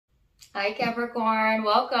Hi Capricorn,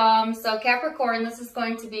 welcome. So Capricorn, this is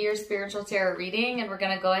going to be your spiritual tarot reading and we're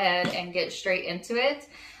going to go ahead and get straight into it.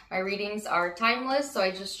 My readings are timeless, so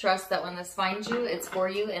I just trust that when this finds you, it's for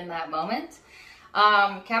you in that moment.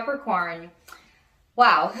 Capricorn,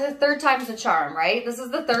 wow, third time's a charm, right? This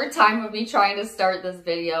is the third time of me trying to start this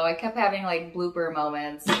video. I kept having like blooper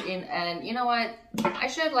moments and you know what? I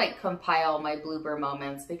should like compile my blooper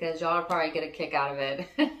moments because y'all will probably get a kick out of it.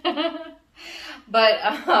 But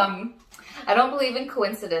I don't believe in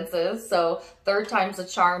coincidences, so third time's a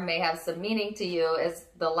charm may have some meaning to you. As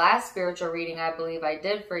the last spiritual reading I believe I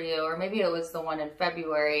did for you, or maybe it was the one in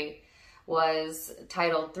February, was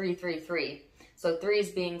titled 333. So 3 is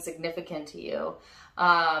being significant to you.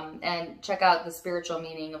 And check out the spiritual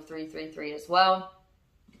meaning of 333 as well.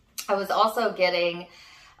 I was also getting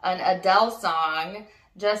an Adele song,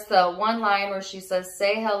 just the one line where she says,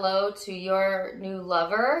 "Say hello to your new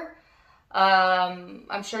lover."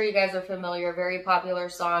 I'm sure you guys are familiar, very popular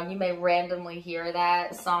song. You may randomly hear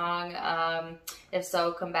that song. If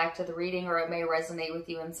so, come back to the reading, or it may resonate with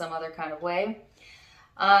you in some other kind of way.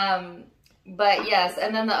 But yes,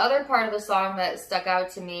 and then the other part of the song that stuck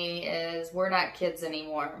out to me is "We're Not Kids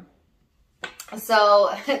Anymore."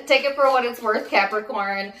 So take it for what it's worth,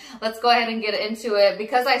 Capricorn. Let's go ahead and get into it.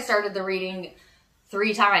 Because I started the reading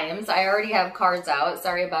 3 times, I already have cards out.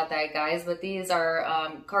 Sorry about that, guys, but these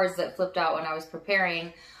are cards that flipped out when I was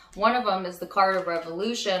preparing. One of them is the card of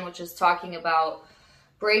Revolution, which is talking about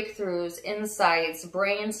breakthroughs, insights,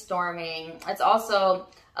 brainstorming. It's also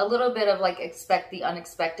a little bit of like expect the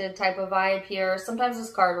unexpected type of vibe here. Sometimes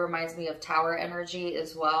this card reminds me of Tower energy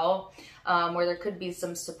as well, where there could be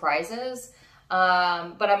some surprises.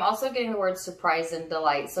 But I'm also getting the word surprise and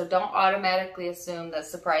delight. So don't automatically assume that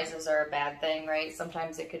surprises are a bad thing, right?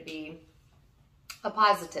 Sometimes it could be a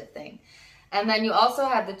positive thing. And then you also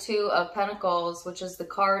have the 2 of Pentacles, which is the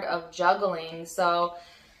card of juggling. So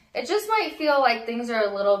it just might feel like things are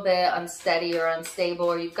a little bit unsteady or unstable,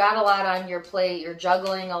 or you've got a lot on your plate. You're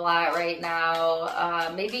juggling a lot right now.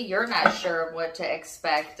 Maybe you're not sure of what to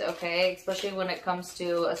expect, okay? Especially when it comes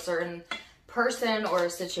to a certain person or a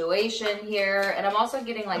situation here. And I'm also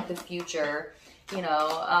getting like the future, you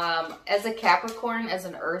know, as a Capricorn, as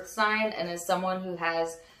an earth sign, and as someone who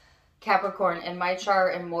has Capricorn in my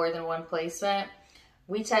chart in more than one placement,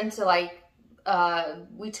 we tend to like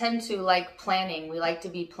planning. We like to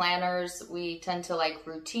be planners. We tend to like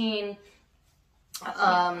routine.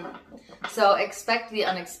 So expect the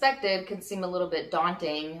unexpected can seem a little bit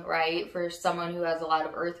daunting, right? For someone who has a lot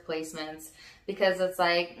of earth placements, because it's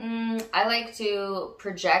like, I like to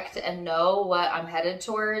project and know what I'm headed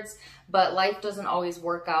towards, but life doesn't always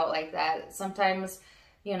work out like that. Sometimes,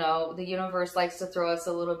 you know, the universe likes to throw us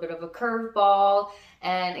a little bit of a curveball,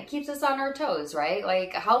 and it keeps us on our toes, right?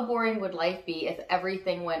 Like, how boring would life be if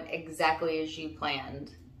everything went exactly as you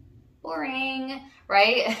planned? Boring,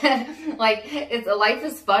 right? Like, life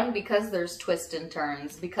is fun because there's twists and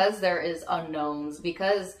turns, because there is unknowns,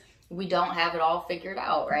 because we don't have it all figured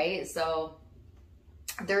out, right? So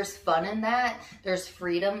there's fun in that. There's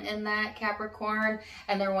freedom in that, Capricorn,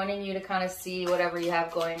 and they're wanting you to kind of see whatever you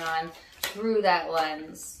have going on through that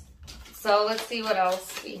lens. So let's see what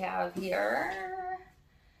else we have here.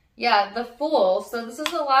 Yeah, the Fool. So this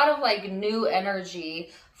is a lot of like new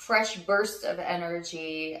energy, fresh burst of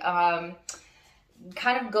energy, kind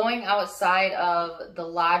of going outside of the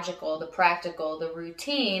logical, the practical, the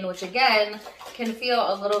routine, which again can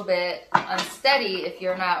feel a little bit unsteady if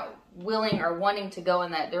you're not willing or wanting to go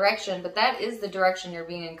in that direction, but that is the direction you're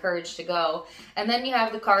being encouraged to go. And then you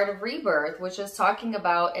have the card of Rebirth, which is talking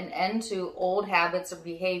about an end to old habits or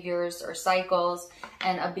behaviors or cycles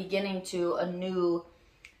and a beginning to a new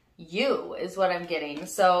you is what I'm getting.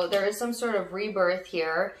 So there is some sort of rebirth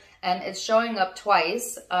here, and it's showing up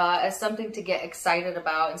twice as something to get excited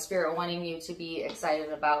about, and Spirit wanting you to be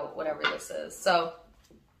excited about whatever this is. So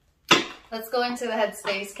let's go into the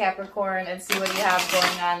headspace, Capricorn, and see what you have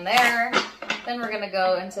going on there. Then we're going to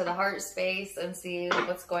go into the heart space and see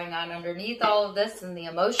what's going on underneath all of this and the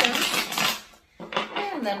emotions.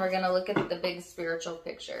 And then we're going to look at the big spiritual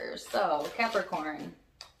picture. So, Capricorn.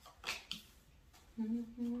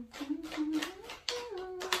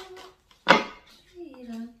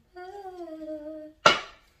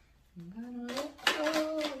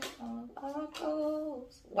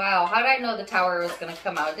 Wow, how did I know the Tower was going to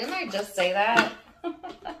come out? Didn't I just say that? All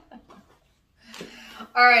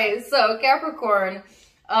right, so Capricorn,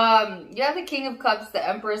 you have the King of Cups, the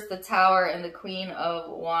Empress, the Tower, and the Queen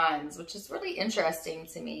of Wands, which is really interesting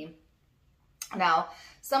to me. Now,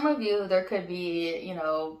 some of you, there could be, you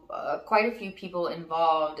know, quite a few people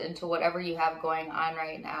involved into whatever you have going on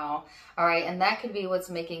right now. All right. And that could be what's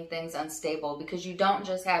making things unstable, because you don't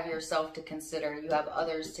just have yourself to consider, you have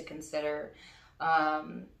others to consider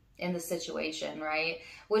in the situation, right?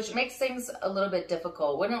 Which makes things a little bit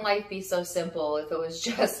difficult. Wouldn't life be so simple if it was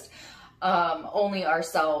just only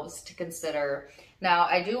ourselves to consider? Now,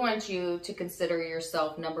 I do want you to consider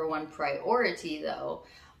yourself number one priority, though.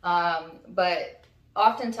 But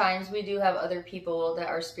oftentimes we do have other people that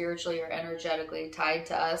are spiritually or energetically tied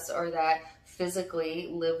to us, or that physically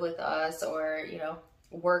live with us, or, you know,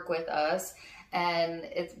 work with us. And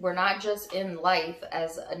we're not just in life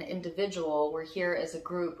as an individual, we're here as a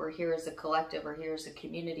group, we're here as a collective, we're here as a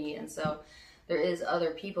community. And so there is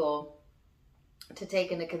other people to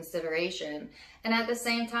take into consideration. And at the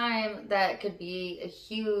same time, that could be a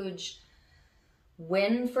huge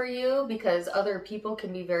win for you, because other people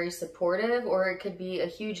can be very supportive, or it could be a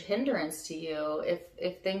huge hindrance to you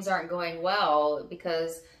if things aren't going well,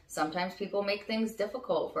 because sometimes people make things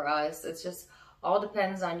difficult for us. It's just all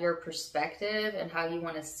depends on your perspective and how you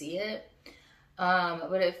want to see it.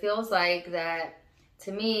 But it feels like that,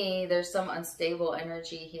 to me, there's some unstable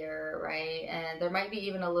energy here, right? And there might be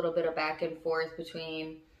even a little bit of back and forth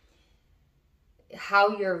between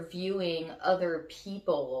how you're viewing other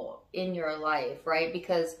people in your life, right?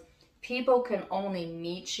 Because people can only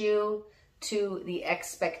meet you to the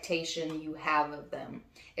expectation you have of them.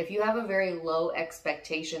 If you have a very low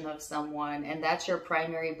expectation of someone, and that's your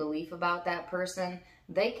primary belief about that person,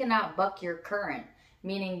 they cannot buck your current,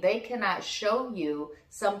 meaning they cannot show you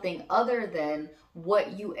something other than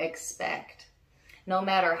what you expect. No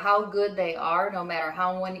matter how good they are, no matter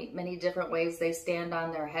how many different ways they stand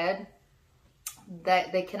on their head,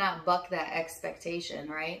 that they cannot buck that expectation,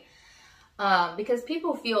 right? Because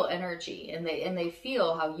people feel energy, and they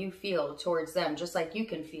feel how you feel towards them, just like you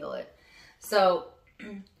can feel it. So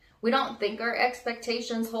we don't think our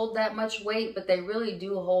expectations hold that much weight, but they really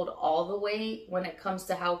do hold all the weight when it comes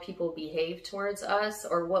to how people behave towards us,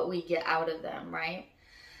 or what we get out of them, right?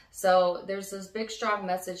 So there's this big, strong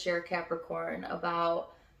message here, Capricorn,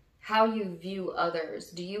 about how you view others.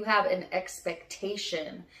 Do you have an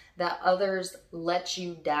expectation that others let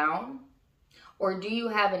you down? Or do you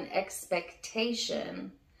have an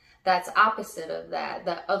expectation that's opposite of that,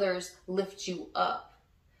 that others lift you up,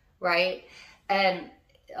 right? And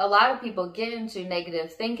a lot of people get into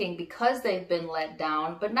negative thinking because they've been let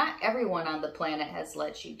down, but not everyone on the planet has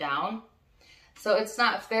let you down. So it's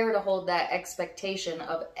not fair to hold that expectation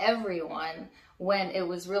of everyone when it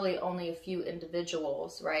was really only a few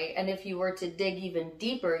individuals, right? And if you were to dig even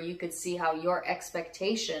deeper, you could see how your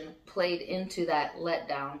expectation played into that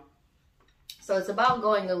letdown. So it's about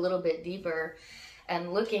going a little bit deeper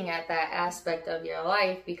and looking at that aspect of your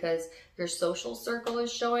life, because your social circle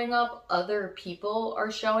is showing up, other people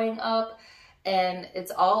are showing up, and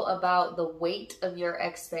it's all about the weight of your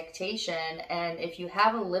expectation. And if you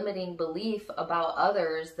have a limiting belief about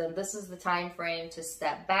others, then this is the time frame to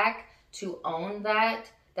step back, to own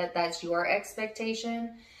that's your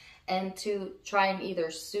expectation, and to try and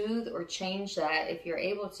either soothe or change that if you're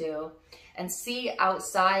able to, and see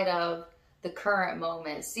outside of the current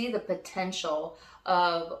moment, see the potential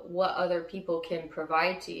of what other people can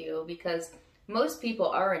provide to you, because most people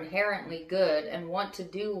are inherently good and want to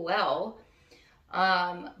do well.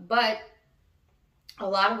 But a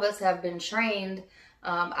lot of us have been trained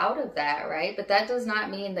out of that, right? But that does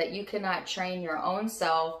not mean that you cannot train your own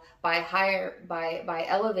self by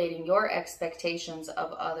elevating your expectations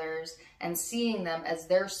of others and seeing them as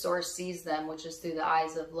their source sees them, which is through the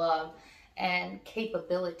eyes of love and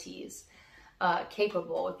capabilities.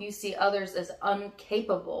 Capable. If you see others as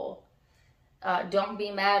uncapable, don't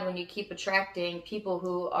be mad when you keep attracting people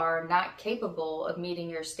who are not capable of meeting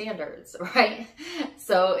your standards, right?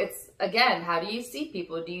 So it's, again, how do you see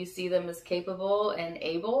people? Do you see them as capable and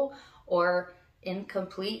able, or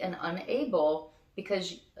incomplete and unable?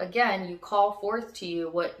 Because, again, you call forth to you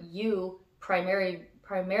what you primarily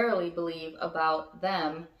believe about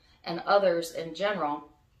them and others in general.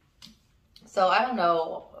 So I don't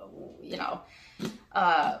know,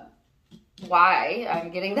 why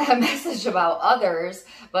I'm getting that message about others,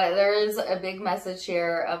 but there is a big message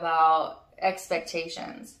here about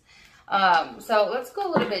expectations. So let's go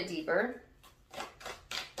a little bit deeper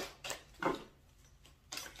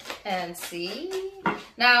and see.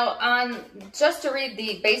 Now, just to read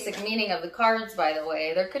the basic meaning of the cards, by the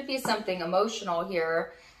way, there could be something emotional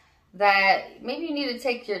here that maybe you need to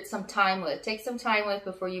take some time with. Take some time with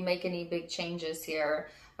before you make any big changes here.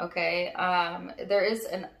 Okay, there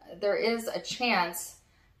is a chance,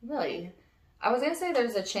 really, I was gonna say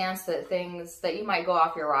there's a chance that that you might go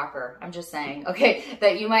off your rocker. I'm just saying, okay,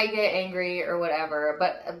 that you might get angry or whatever.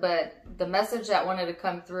 But the message that wanted to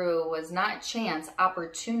come through was not chance,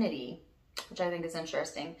 opportunity, which I think is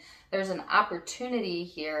interesting. There's an opportunity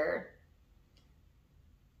here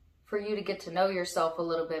for you to get to know yourself a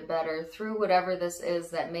little bit better through whatever this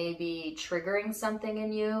is that may be triggering something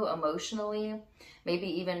in you emotionally, maybe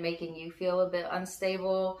even making you feel a bit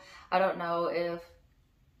unstable. I don't know if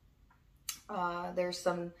there's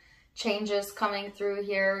some changes coming through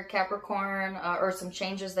here, Capricorn, or some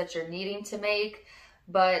changes that you're needing to make,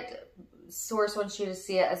 but Source wants you to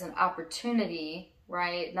see it as an opportunity,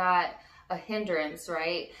 right? Not a hindrance,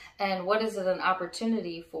 right? And what is it an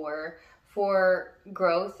opportunity for? For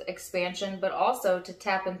growth, expansion, but also to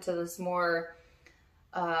tap into this more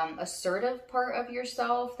assertive part of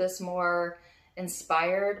yourself, this more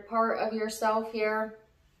inspired part of yourself here.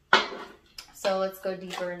 So let's go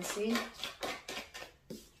deeper and see.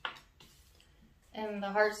 In the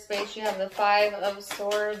heart space, you have the 5 of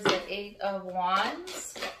Swords, the 8 of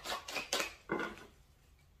Wands.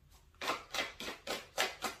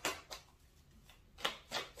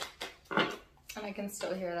 And I can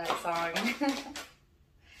still hear that song.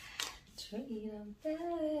 Treat them better.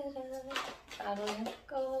 Gotta let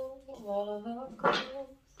go of all of our goals.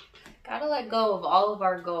 Gotta let go of all of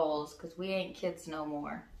our goals because we ain't kids no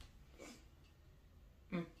more.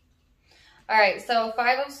 All right, so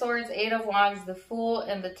 5 of Swords, 8 of Wands, the Fool,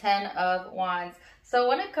 and the 10 of Wands. So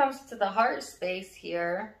when it comes to the heart space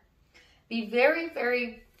here, be very,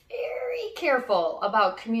 very, very careful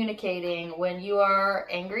about communicating when you are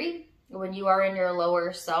angry, when you are in your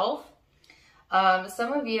lower self.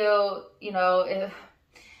 Some of you, you know,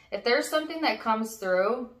 if there's something that comes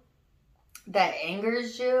through that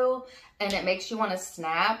angers you and it makes you want to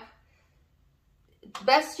snap,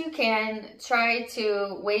 best you can, try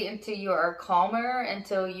to wait until you are calmer,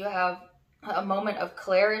 until you have a moment of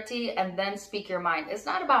clarity, and then speak your mind. It's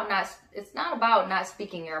not about not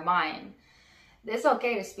speaking your mind. It's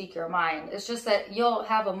okay to speak your mind. It's just that you'll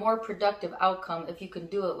have a more productive outcome if you can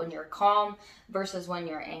do it when you're calm versus when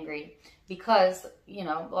you're angry. Because, you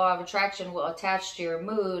know, law of attraction will attach to your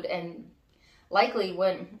mood, and likely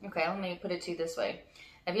okay, let me put it to you this way.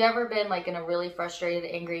 Have you ever been like in a really frustrated,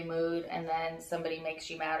 angry mood, and then somebody makes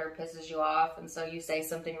you mad or pisses you off, and so you say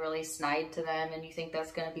something really snide to them and you think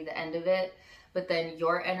that's going to be the end of it, but then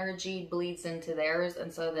your energy bleeds into theirs,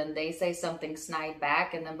 and so then they say something snide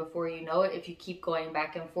back, and then before you know it, if you keep going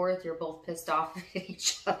back and forth, you're both pissed off at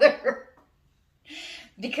each other.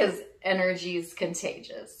 Because energy is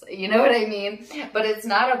contagious. You know what I mean? But it's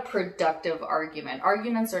not a productive argument.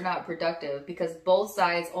 Arguments are not productive because both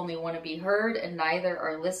sides only want to be heard and neither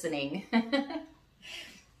are listening.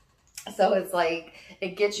 So it's like,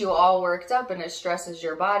 it gets you all worked up and it stresses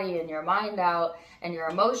your body and your mind out and your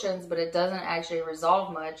emotions, but it doesn't actually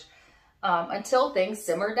resolve much until things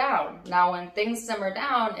simmer down. Now, when things simmer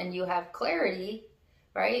down and you have clarity,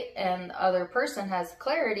 right, and the other person has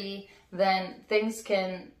clarity, then things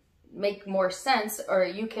can make more sense, or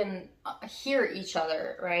you can hear each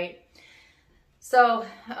other, right? So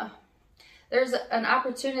there's an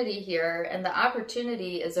opportunity here, and the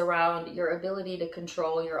opportunity is around your ability to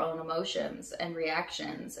control your own emotions and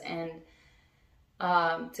reactions, and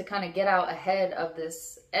to kind of get out ahead of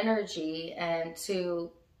this energy and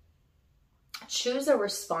to choose a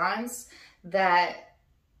response that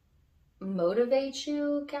motivates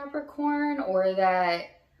you, Capricorn, or that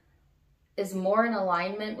is more in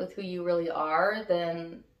alignment with who you really are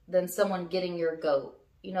than someone getting your goat.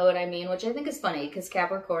 You know what I mean? Which I think is funny because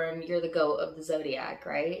Capricorn, you're the goat of the zodiac,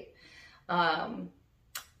 right?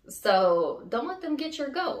 So don't let them get your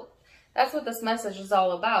goat. That's what this message is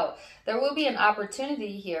all about. There will be an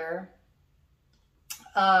opportunity here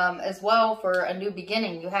as well for a new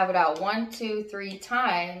beginning. You have it out 1, 2, 3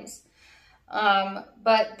 times.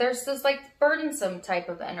 But there's this like burdensome type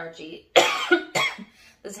of energy.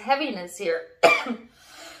 This heaviness here.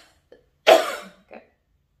 Okay.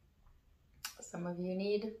 Some of you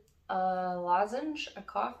need a lozenge, a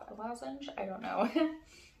lozenge, I don't know.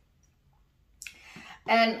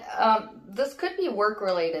 And this could be work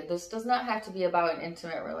related. This does not have to be about an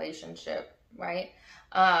intimate relationship, right?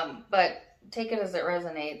 But take it as it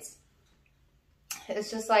resonates.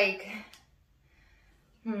 It's just like,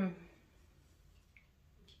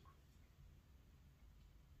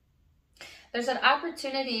 There's an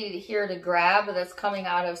opportunity here to grab that's coming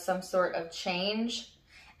out of some sort of change.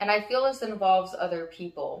 And I feel this involves other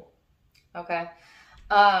people. Okay.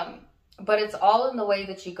 But it's all in the way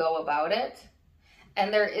that you go about it.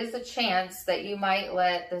 And there is a chance that you might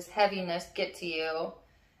let this heaviness get to you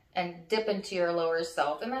and dip into your lower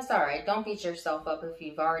self. And that's all right. Don't beat yourself up if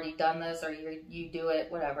you've already done this or you do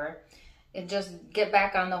it, whatever. And just get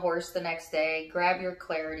back on the horse the next day, grab your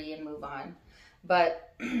clarity and move on.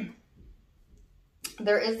 But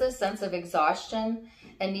there is this sense of exhaustion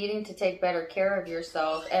and needing to take better care of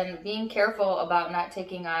yourself, and being careful about not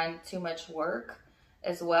taking on too much work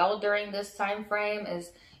as well during this time frame.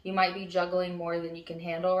 Is you might be juggling more than you can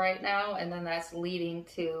handle right now, and then that's leading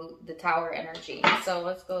to the Tower energy. So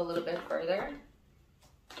let's go a little bit further.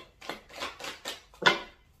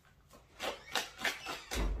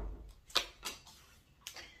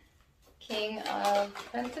 King of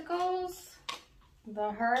Pentacles,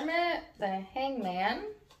 the Hermit, the Hangman,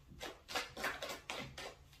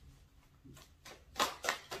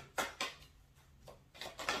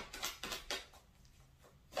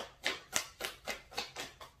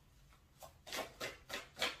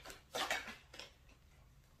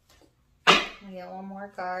 I get one more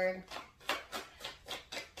card.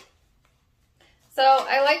 So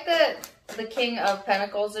I like that the King of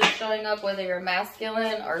Pentacles is showing up, whether you're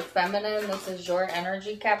masculine or feminine. This is your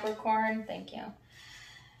energy, Capricorn. Thank you.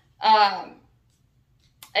 And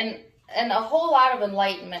a whole lot of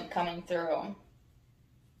enlightenment coming through.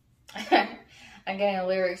 I'm getting the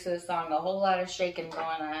lyrics to the song. A whole lot of shaking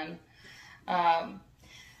going on.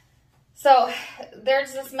 So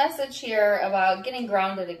there's this message here about getting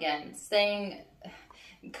grounded again, staying,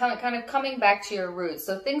 kind of coming back to your roots.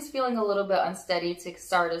 So things feeling a little bit unsteady to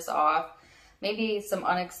start us off. Maybe some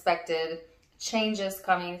unexpected changes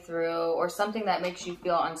coming through, or something that makes you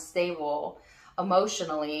feel unstable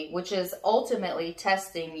emotionally, which is ultimately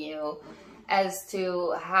testing you as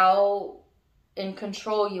to how in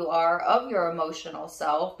control you are of your emotional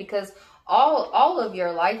self, because all of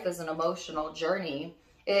your life is an emotional journey.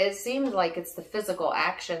 It seems like it's the physical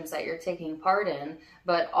actions that you're taking part in,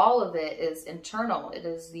 but all of it is internal. It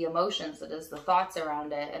is the emotions, it is the thoughts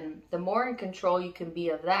around it. And the more in control you can be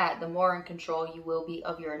of that, the more in control you will be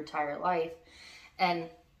of your entire life. And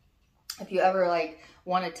if you ever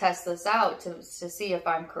want to test this out to see if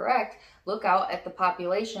I'm correct, look out at the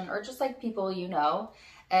population, or just like people you know,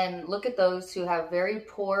 and look at those who have very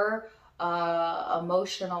poor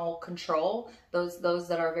emotional control, those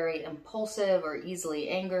that are very impulsive or easily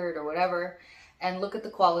angered or whatever, and look at the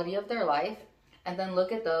quality of their life. And then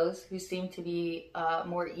look at those who seem to be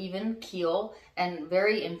more even keel and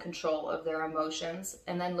very in control of their emotions,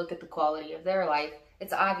 and then look at the quality of their life.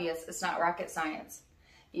 It's obvious. It's not rocket science.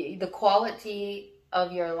 The quality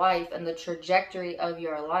of your life and the trajectory of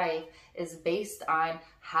your life is based on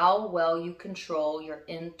how well you control your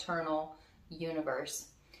internal universe,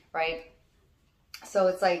 right? So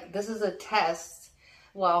it's like, this is a test.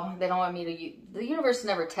 Well, they don't want me to, the universe is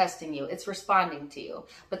never testing you. It's responding to you.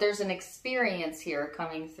 But there's an experience here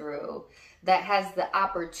coming through that has the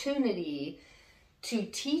opportunity to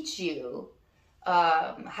teach you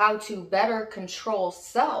how to better control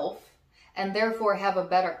self, and therefore have a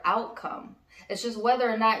better outcome. It's just whether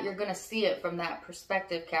or not you're going to see it from that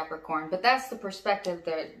perspective, Capricorn. But that's the perspective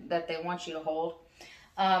that they want you to hold.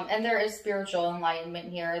 And there is spiritual enlightenment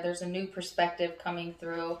here. There's a new perspective coming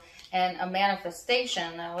through, and a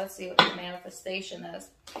manifestation. Now let's see what the manifestation is.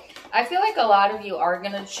 I feel like a lot of you are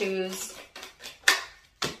going to choose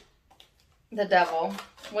the Devil,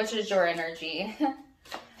 which is your energy.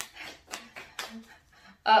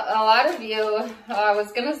 A lot of you, I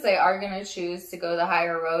was going to say, are going to choose to go the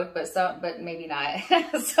higher road, but maybe not.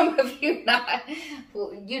 Some of you not.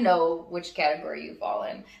 Well, you know which category you fall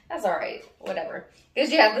in. That's all right. Whatever.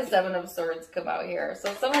 Because you have the Seven of Swords come out here.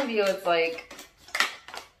 So some of you, it's like,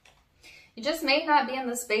 you just may not be in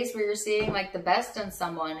the space where you're seeing like the best in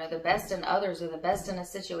someone, or the best in others, or the best in a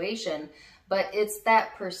situation. But it's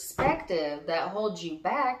that perspective that holds you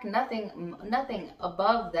back. Nothing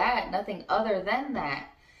above that, nothing other than that.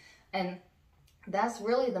 And that's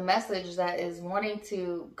really the message that is wanting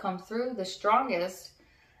to come through the strongest,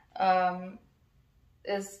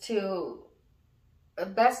 is to,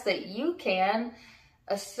 best that you can,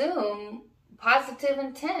 assume positive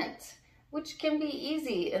intent, which can be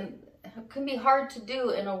easy and can be hard to do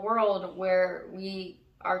in a world where we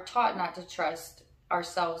are taught not to trust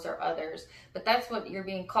ourselves or others. But that's what you're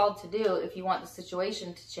being called to do if you want the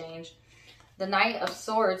situation to change. The Knight of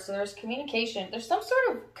Swords, so there's communication. There's some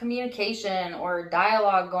sort of communication or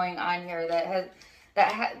dialogue going on here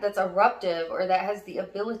that's eruptive, or that has the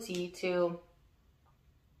ability to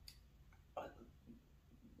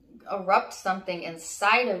erupt something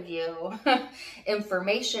inside of you,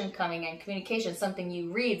 information coming in, communication, something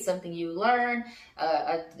you read, something you learn,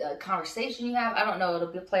 a conversation you have. I don't know, it'll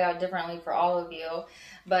play out differently for all of you,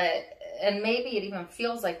 and maybe it even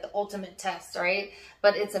feels like the ultimate test, right?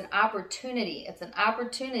 But it's an opportunity. It's an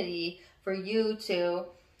opportunity for you to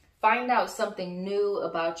find out something new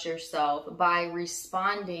about yourself by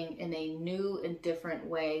responding in a new and different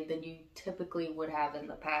way than you typically would have in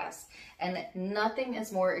the past. And nothing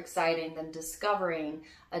is more exciting than discovering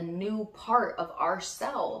a new part of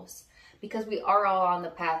ourselves, because we are all on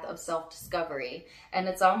the path of self-discovery. And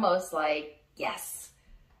it's almost like, yes,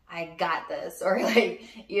 I got this. Or like,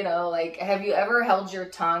 you know, like, have you ever held your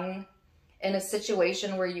tongue in a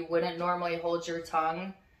situation where you wouldn't normally hold your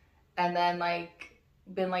tongue, and then like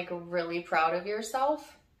been like really proud of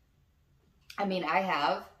yourself? I mean, I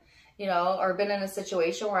have, you know, or been in a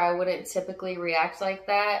situation where I wouldn't typically react like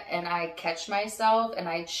that, and I catch myself and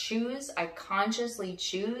I consciously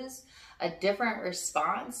choose a different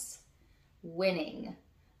response. Winning.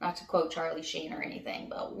 Not to quote Charlie Sheen or anything,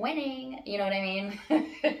 but winning, you know what I mean?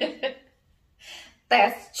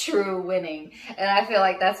 That's true winning. And I feel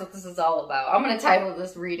like that's what this is all about. I'm going to title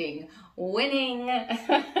this reading, Winning.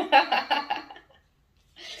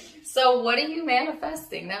 So what are you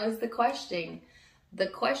manifesting? That was the question. The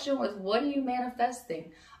question was, what are you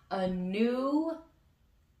manifesting? A new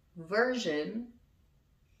version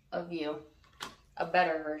of you. A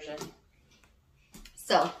better version.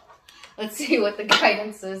 So let's see what the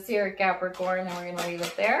guidance is here, Capricorn, and we're going to leave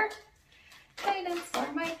it there. Guidance for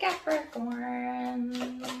my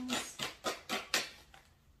Capricorns.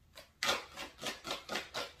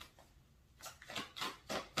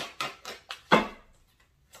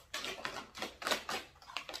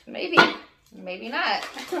 Maybe not.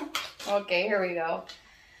 Okay, here we go.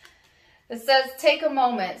 It says, take a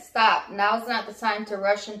moment, stop. Now's not the time to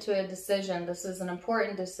rush into a decision. This is an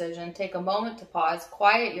important decision. Take a moment to pause,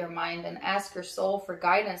 quiet your mind, and ask your soul for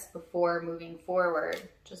guidance before moving forward.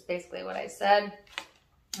 Just basically what I said.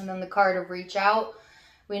 And then the card of reach out.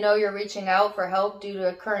 We know you're reaching out for help due to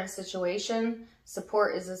a current situation.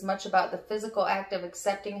 Support is as much about the physical act of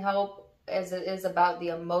accepting help as it is about the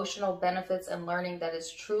emotional benefits and learning that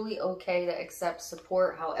it's truly okay to accept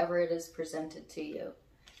support however it is presented to you.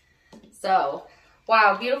 So,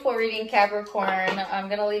 wow, beautiful reading, Capricorn. I'm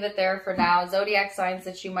going to leave it there for now. Zodiac signs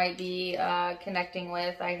that you might be connecting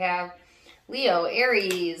with. I have Leo,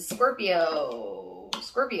 Aries, Scorpio,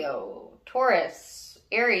 Taurus,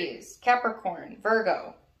 Aries, Capricorn,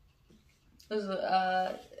 Virgo. Those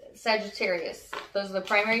are, Sagittarius. Those are the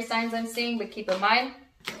primary signs I'm seeing, but keep in mind,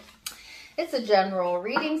 it's a general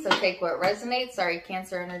reading, so take what resonates. Sorry,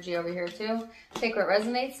 Cancer energy over here too. Take what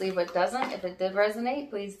resonates, leave what doesn't. If it did resonate,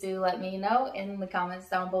 please do let me know in the comments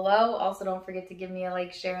down below. Also, don't forget to give me a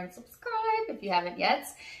like, share, and subscribe if you haven't yet.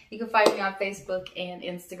 You can find me on Facebook and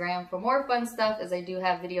Instagram for more fun stuff, as I do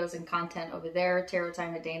have videos and content over there. Tarot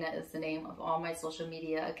Time with Dana is the name of all my social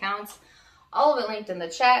media accounts. All of it linked in the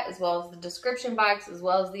chat, as well as the description box, as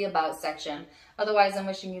well as the About section. Otherwise, I'm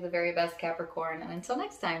wishing you the very best, Capricorn. And until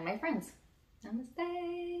next time, my friends.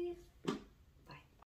 Namaste.